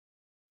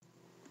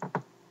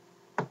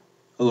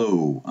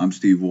Hello, I'm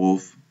Steve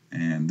Wolf,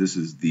 and this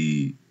is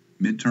the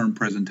midterm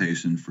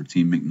presentation for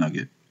Team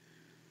Mcnugget.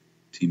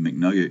 Team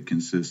Mcnugget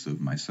consists of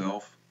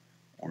myself,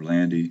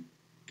 Orlando,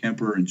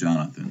 Kemper, and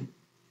Jonathan.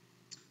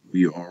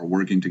 We are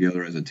working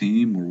together as a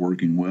team. We're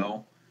working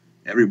well.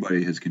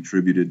 Everybody has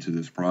contributed to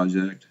this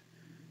project.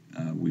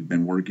 We've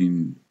been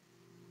working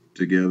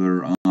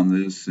together on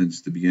this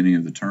since the beginning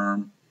of the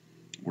term.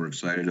 We're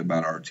excited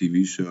about our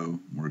TV show.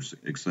 We're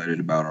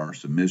excited about our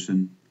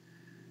submission.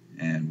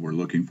 And we're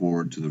looking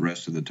forward to the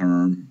rest of the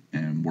term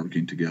and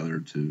working together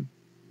to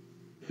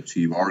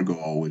achieve our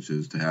goal, which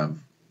is to have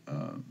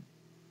a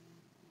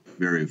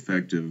very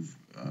effective,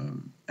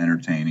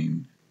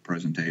 entertaining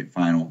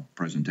final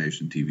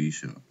presentation TV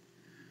show.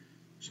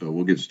 So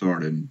we'll get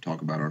started and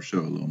talk about our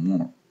show a little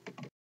more.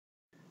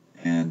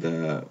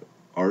 And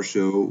our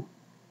show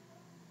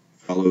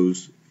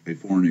follows a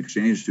foreign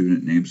exchange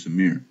student named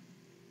Samir.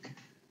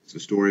 It's the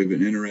story of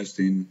an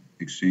interesting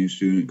exchange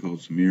student called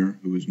Samir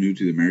who is new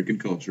to the American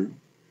culture.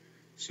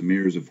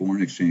 Samir is a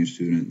foreign exchange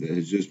student that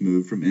has just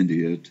moved from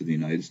India to the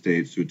United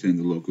States to attend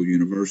the local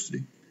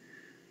university.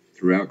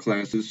 Throughout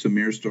classes,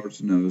 Samir starts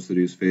to notice that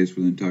he is faced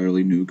with an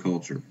entirely new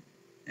culture.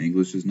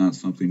 English is not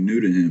something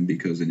new to him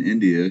because in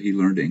India he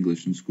learned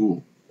English in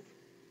school.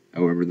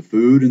 However, the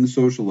food and the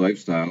social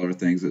lifestyle are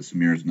things that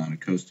Samir is not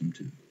accustomed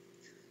to.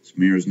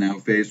 Samir is now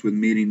faced with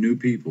meeting new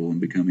people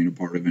and becoming a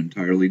part of an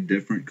entirely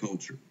different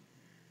culture.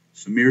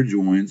 Samir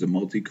joins a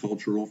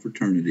multicultural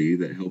fraternity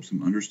that helps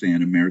him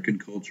understand American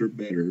culture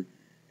better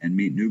and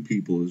meet new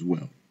people as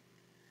well.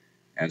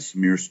 As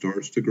Samir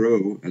starts to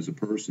grow as a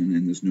person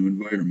in this new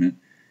environment,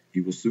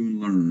 he will soon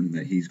learn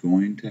that he's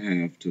going to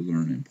have to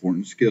learn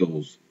important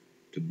skills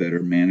to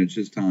better manage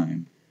his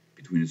time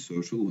between his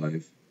social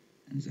life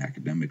and his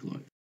academic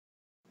life.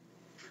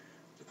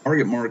 The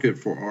target market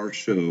for our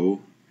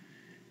show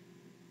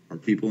are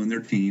people in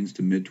their teens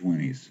to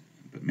mid-20s,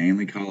 but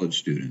mainly college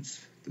students.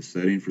 The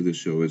setting for this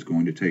show is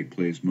going to take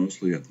place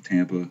mostly at the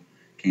Tampa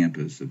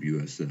campus of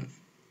USF,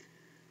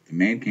 the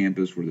main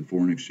campus where the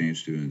foreign exchange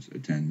students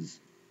attend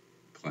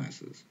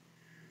classes.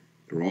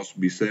 There will also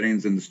be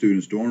settings in the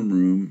students' dorm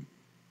room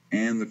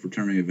and the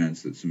fraternity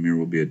events that Samir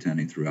will be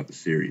attending throughout the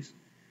series.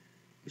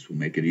 This will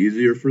make it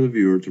easier for the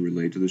viewer to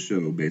relate to the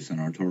show based on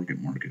our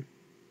target market.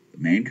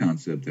 The main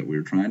concept that we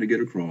are trying to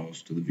get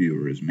across to the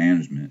viewer is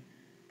management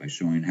by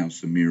showing how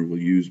Samir will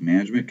use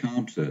management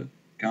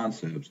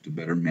concepts to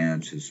better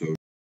manage his social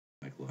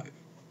life.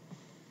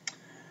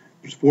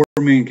 There's 4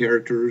 main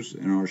characters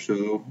in our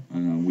show.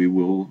 We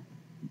will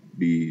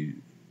be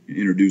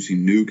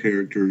introducing new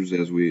characters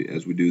as we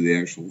do the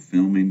actual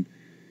filming,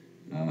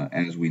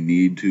 as we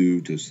need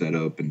to set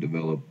up and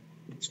develop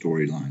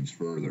storylines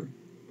further.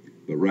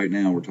 But right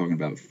now we're talking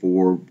about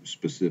 4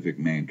 specific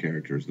main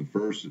characters. The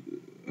first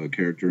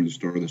character and the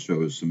star of the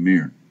show is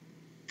Samir.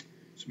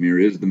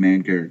 Samir is the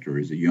main character.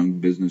 He's a young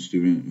business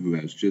student who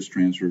has just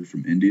transferred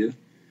from India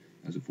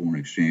as a foreign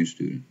exchange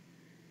student.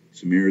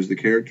 Samir is the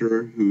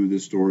character who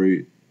this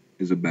story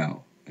is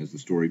about. As the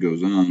story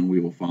goes on, we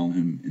will follow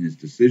him in his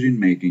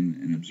decision-making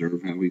and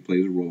observe how he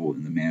plays a role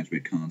in the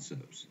management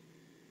concepts.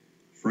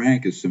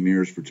 Frank is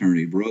Samir's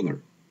fraternity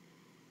brother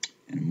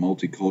in a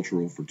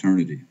multicultural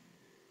fraternity.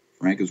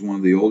 Frank is one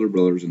of the older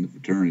brothers in the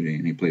fraternity,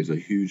 and he plays a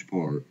huge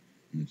part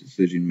in the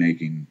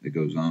decision-making that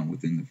goes on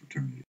within the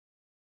fraternity.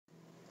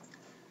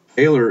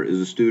 Taylor is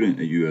a student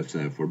at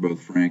USF, where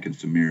both Frank and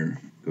Samir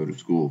go to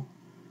school.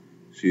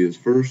 She is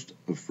first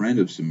a friend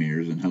of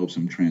Samir's and helps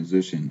him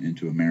transition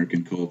into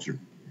American culture.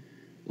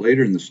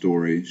 Later in the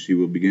story, she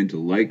will begin to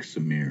like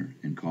Samir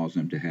and cause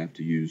him to have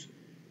to use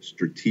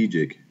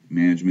strategic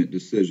management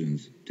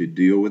decisions to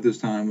deal with his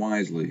time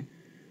wisely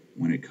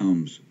when it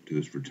comes to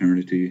his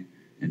fraternity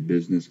and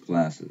business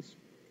classes.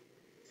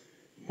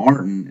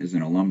 Martin is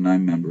an alumni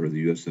member of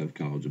the USF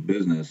College of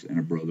Business and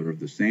a brother of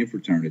the same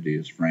fraternity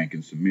as Frank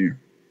and Samir.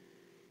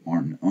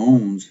 Martin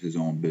owns his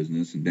own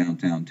business in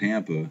downtown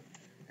Tampa,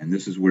 and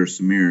this is where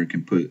Samir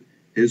can put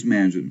his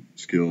management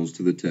skills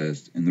to the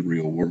test in the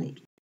real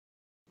world.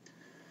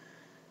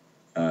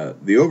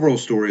 The overall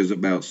story is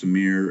about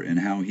Samir and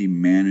how he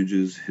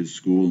manages his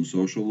school and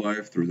social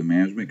life through the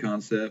management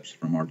concepts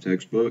from our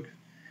textbook.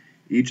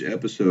 Each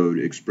episode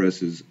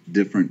expresses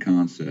different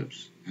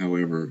concepts.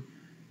 However,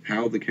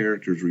 how the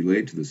characters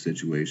relate to the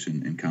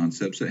situation and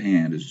concepts at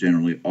hand is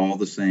generally all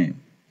the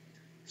same.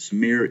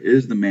 Samir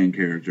is the main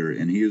character,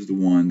 and he is the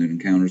one that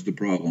encounters the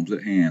problems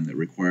at hand that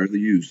require the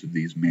use of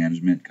these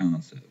management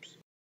concepts.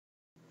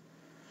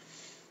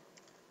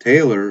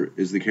 Taylor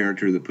is the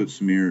character that puts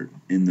Samir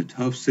in the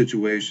tough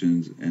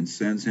situations and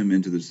sends him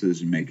into the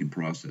decision-making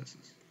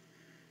processes.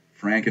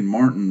 Frank and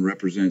Martin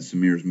represent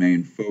Samir's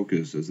main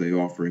focus as they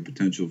offer a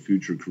potential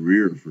future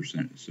career for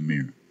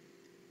Samir.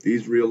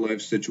 These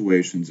real-life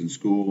situations and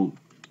school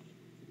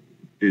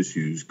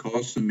issues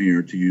cause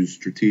Samir to use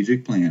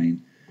strategic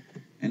planning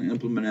and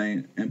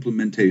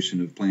implementation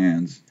of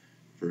plans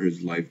for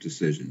his life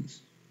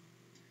decisions.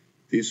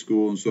 These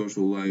school and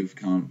social life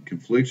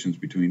conflictions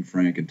between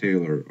Frank and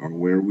Taylor are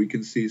where we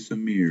can see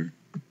Samir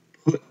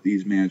put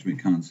these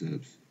management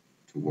concepts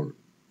to work.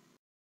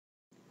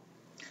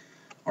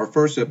 Our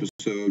first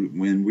episode,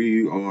 when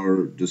we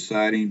are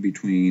deciding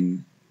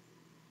between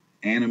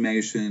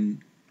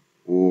animation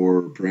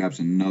or perhaps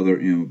another,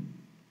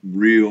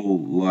 real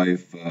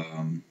life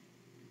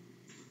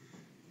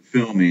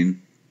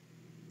filming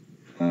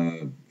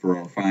for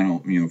our final,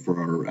 for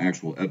our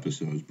actual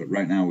episodes. But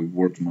right now we've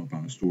worked them up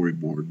on a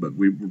storyboard. But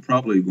we're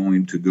probably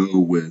going to go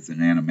with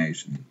an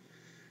animation.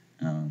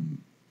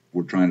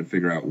 We're trying to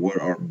figure out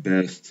what our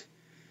best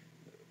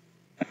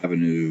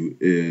avenue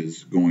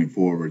is going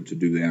forward to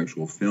do the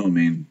actual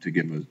filming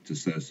to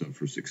set us up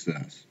for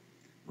success.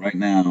 Right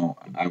now,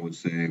 I would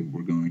say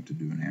we're going to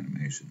do an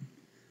animation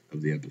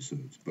of the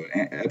episodes. But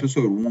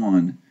episode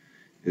 1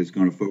 is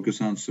going to focus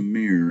on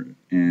Samir,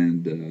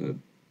 and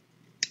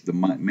the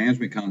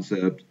management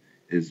concept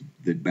is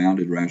the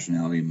bounded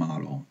rationality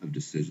model of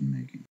decision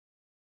making.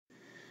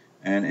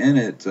 And in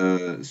it,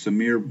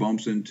 Samir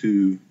bumps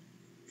into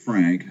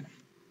Frank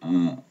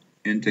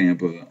in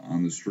Tampa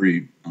on the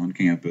street on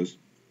campus,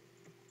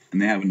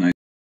 and they have a nice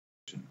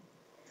conversation.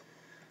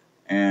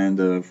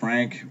 And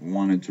Frank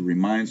wanted to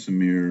remind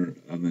Samir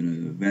of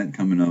an event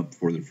coming up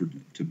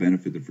to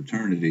benefit the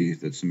fraternity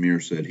that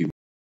Samir said he would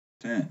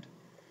attend.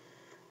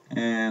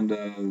 And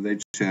they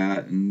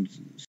chat, and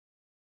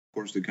of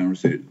course, the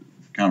conversation,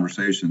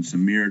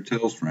 Samir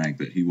tells Frank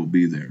that he will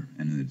be there,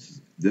 and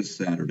it's this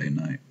Saturday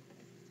night.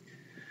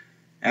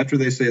 After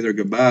they say their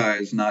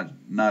goodbyes,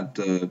 not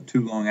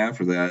too long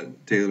after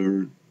that,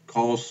 Taylor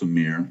calls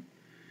Samir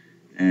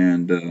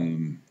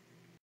and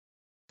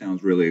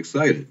sounds really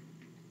excited.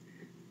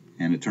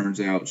 And it turns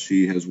out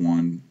she has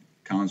won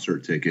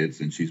concert tickets,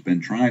 and she's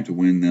been trying to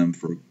win them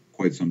for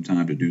quite some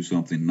time to do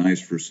something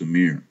nice for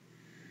Samir.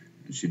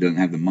 And she doesn't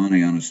have the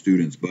money on a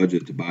student's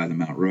budget to buy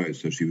them outright,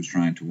 so she was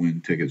trying to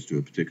win tickets to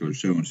a particular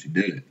show, and she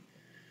did it.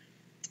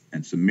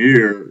 And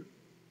Samir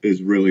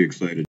is really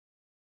excited.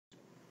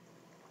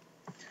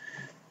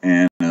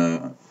 And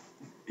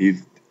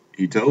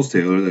he tells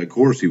Taylor that of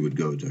course he would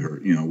go to her,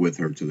 with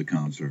her to the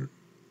concert.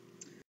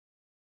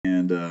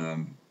 And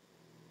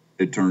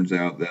it turns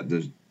out that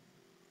the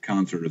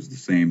concert is the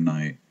same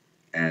night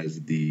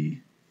as the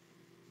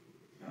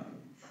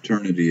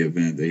fraternity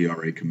event that he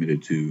already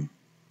committed to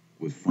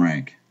with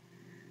Frank.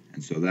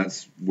 And so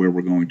that's where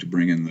we're going to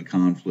bring in the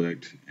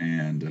conflict,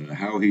 and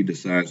how he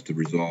decides to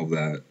resolve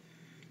that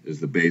is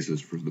the basis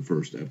for the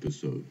first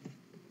episode.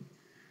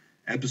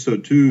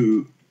 Episode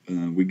 2,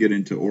 we get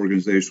into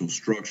organizational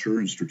structure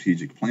and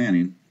strategic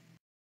planning.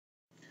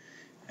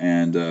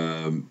 And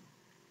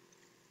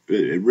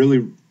it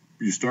really,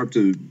 you start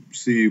to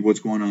see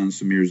what's going on in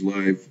Samir's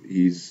life.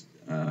 He's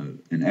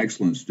an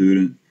excellent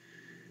student,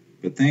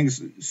 but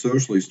things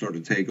socially start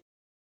to take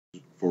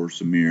over for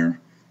Samir,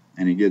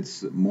 and he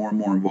gets more and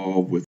more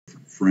involved with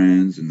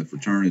friends in the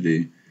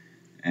fraternity,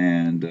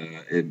 and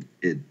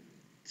it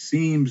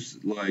seems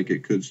like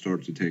it could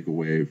start to take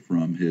away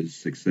from his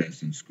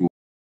success in school.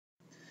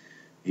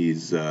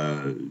 He's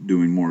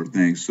doing more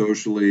things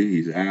socially.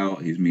 He's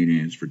out. He's meeting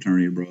his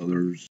fraternity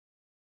brothers,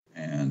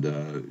 and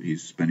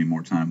he's spending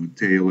more time with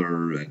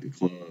Taylor at the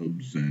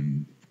clubs,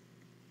 and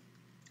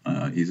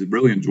he's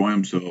really enjoying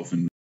himself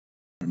and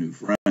new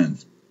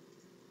friends.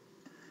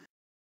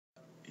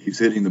 He's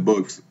hitting the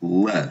books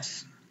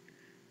less,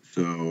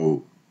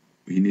 so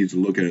he needs to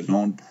look at his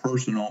own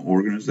personal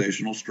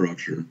organizational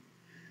structure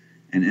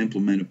and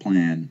implement a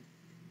plan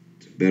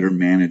to better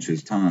manage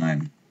his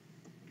time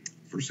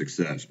for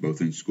success,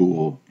 both in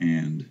school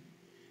and,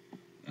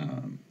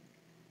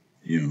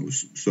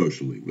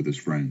 socially with his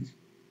friends.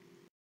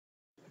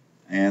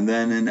 And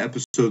then in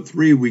episode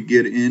 3, we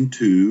get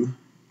into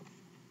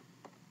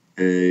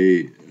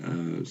a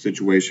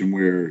situation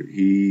where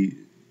the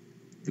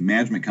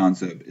management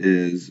concept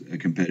is a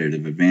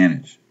competitive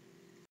advantage.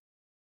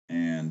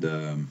 And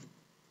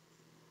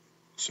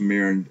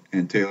Samir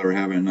and Taylor are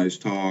having a nice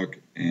talk,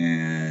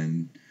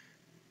 and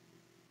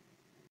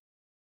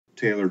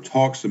Taylor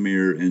talks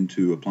Samir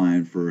into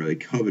applying for a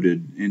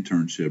coveted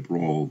internship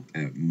role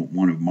at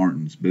one of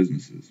Martin's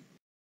businesses.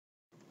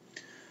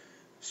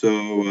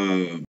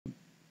 So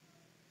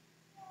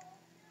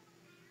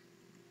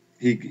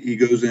he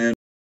goes in.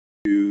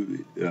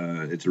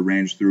 It's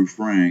arranged through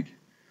Frank,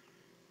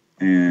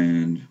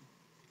 and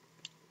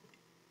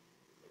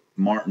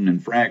Martin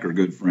and Frank are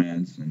good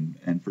friends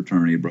and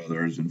fraternity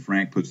brothers, and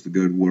Frank puts the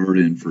good word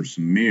in for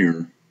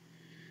Samir,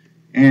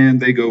 and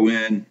they go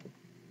in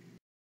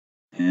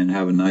and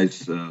have a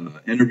nice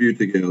interview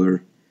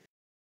together,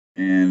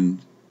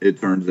 and it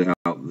turns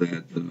out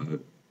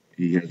that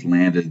he has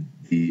landed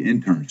the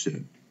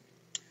internship,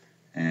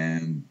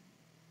 and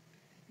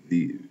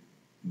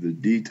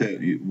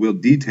we'll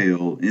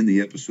detail in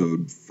the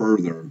episode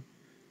further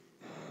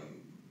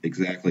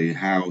exactly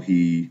how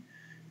he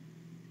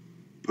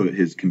put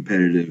his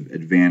competitive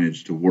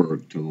advantage to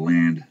work to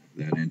land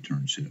that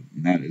internship,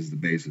 and that is the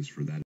basis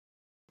for that.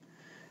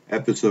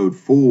 Episode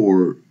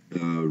 4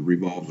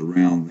 revolves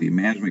around the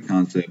management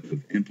concept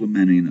of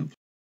implementing a plan.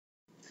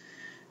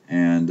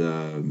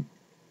 And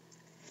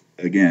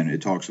again,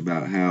 it talks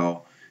about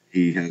how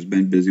he has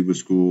been busy with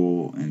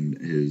school and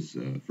his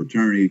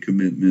fraternity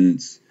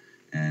commitments,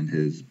 and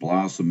his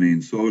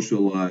blossoming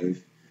social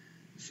life.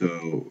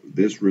 So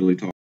this really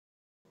talks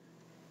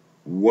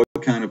what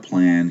kind of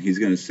plan he's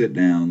going to sit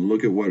down,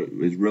 look at what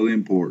is really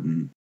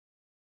important,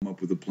 come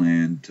up with a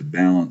plan to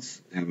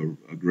balance, have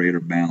a greater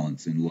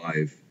balance in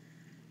life,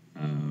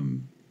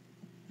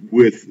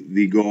 with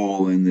the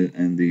goal and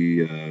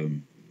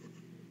the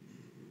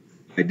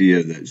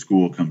idea that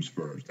school comes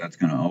first. That's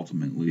going to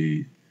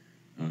ultimately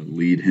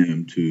lead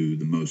him to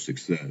the most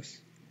success.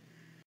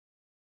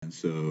 And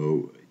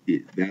so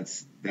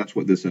that's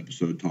what this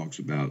episode talks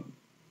about,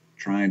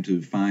 trying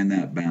to find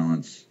that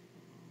balance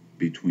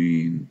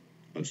between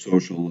a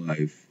social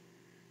life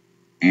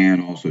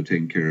and also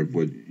taking care of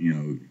what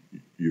your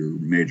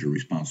major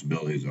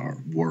responsibilities are,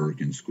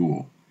 work and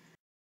school.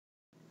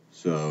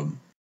 So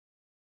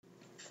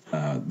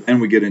then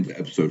we get into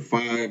episode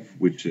 5,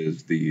 which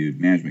is the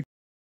management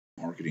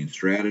marketing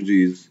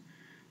strategies,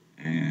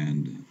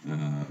 and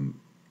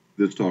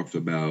this talks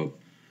about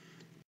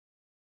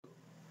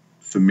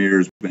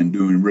Samir's been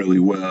doing really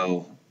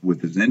well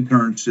with his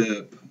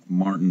internship.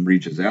 Martin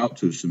reaches out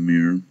to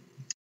Samir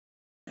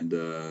and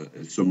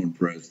is so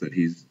impressed that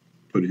he's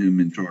put him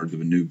in charge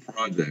of a new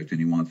project, and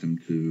he wants him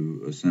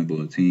to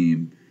assemble a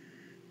team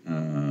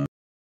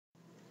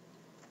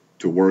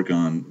to work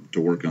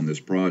on this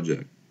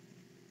project.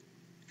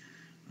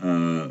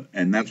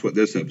 And that's what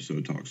this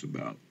episode talks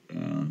about.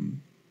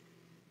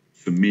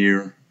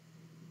 Samir,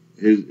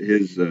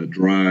 his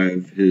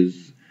drive,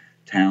 his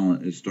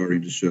talent is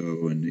starting to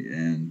show,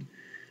 and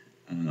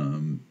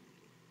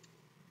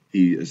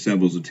he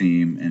assembles a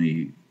team,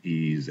 and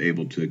he's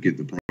able to get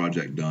the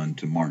project done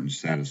to Martin's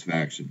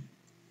satisfaction,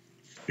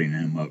 setting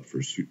him up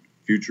for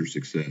future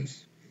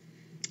success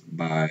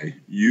by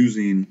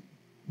using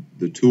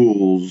the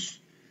tools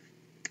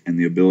and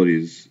the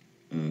abilities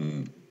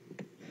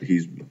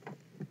he's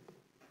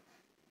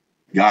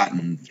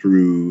gotten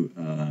through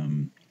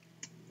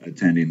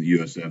attending the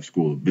USF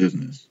School of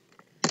Business.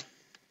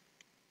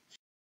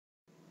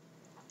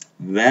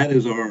 That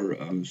is our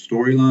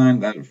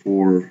storyline. That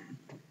for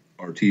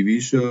our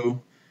TV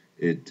show.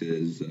 It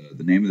is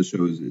the name of the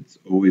show is It's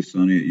Always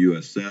Sunny at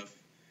USF.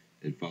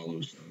 It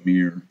follows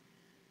Samir,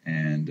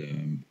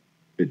 and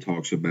it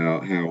talks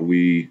about how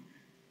we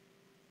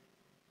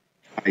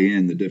tie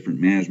in the different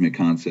management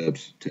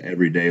concepts to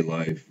everyday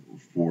life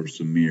for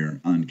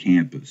Samir on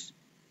campus.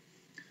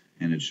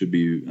 And it should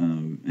be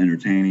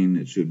entertaining.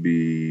 It should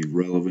be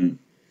relevant.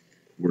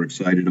 We're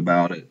excited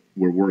about it.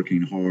 We're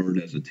working hard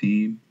as a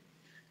team.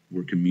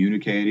 We're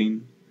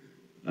communicating.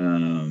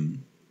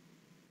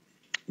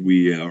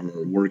 We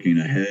are working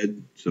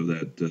ahead so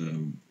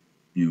that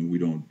we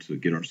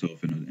don't get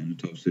ourselves in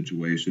a tough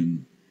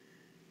situation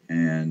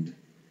and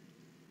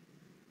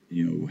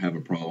have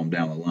a problem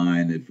down the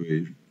line if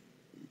we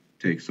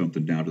take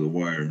something down to the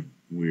wire.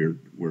 We're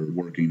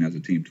working as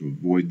a team to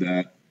avoid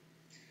that.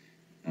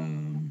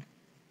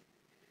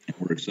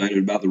 We're excited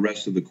about the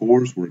rest of the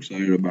course. We're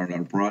excited about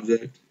our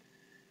project.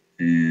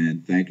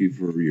 And thank you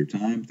for your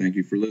time. Thank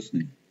you for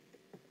listening.